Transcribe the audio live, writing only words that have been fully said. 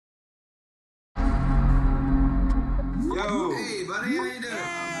Yo. Hey, buddy, how you doing?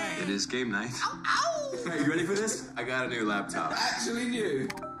 It is game night. Ow! Hey, you ready for this? I got a new laptop. Actually new.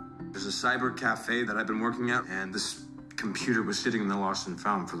 There's a cyber cafe that I've been working at, and this computer was sitting in the lost and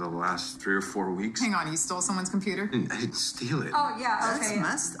found for the last 3 or 4 weeks. Hang on, you stole someone's computer? I didn't steal it. Oh, yeah, okay. That's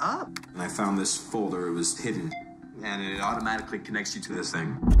messed up. And I found this folder, it was hidden, and it automatically connects you to this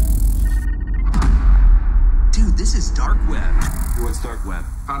thing. Dude, this is dark web. What's dark web?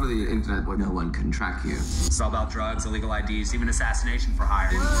 Part of the internet where no one can track you. It's all about drugs, illegal IDs, even assassination for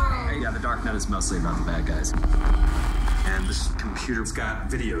hire. Yeah, the dark net is mostly about the bad guys. And this computer's got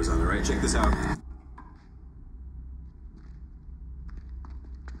videos on it, right? Check this out.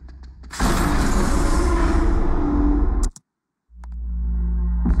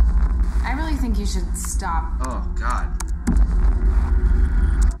 I really think you should stop. Oh, God.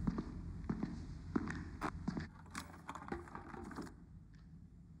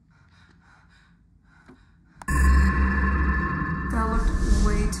 That looked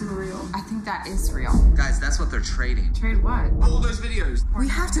way too real. I think that is real. Guys, that's what they're trading. Trade what? All those videos. We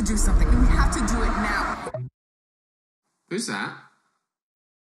have to do something, and we have to do it now. Who's that?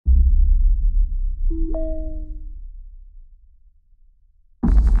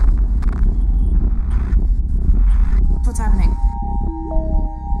 What's happening?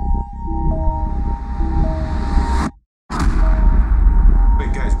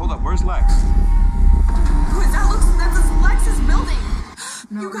 Wait, guys, hold up. Where's Lex? Wait, that's Lex's building.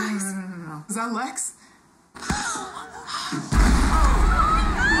 No, You guys. No. Is that Lex? He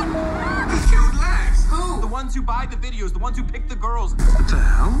killed Lex. Who? The ones who buy the videos, the ones who pick the girls. What the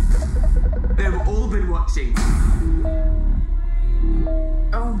hell? They've all been watching.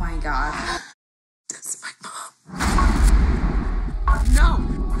 Oh my God. That's my mom. No!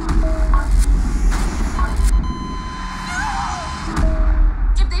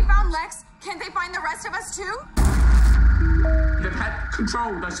 If they found Lex, can't they find the rest of us too? They've had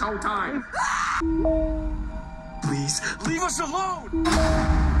control this whole time. Please, leave us alone!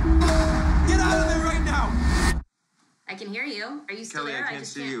 Get out of there right now! I can hear you. Are you still Kelly, there? I can't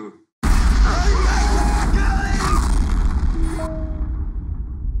just see you.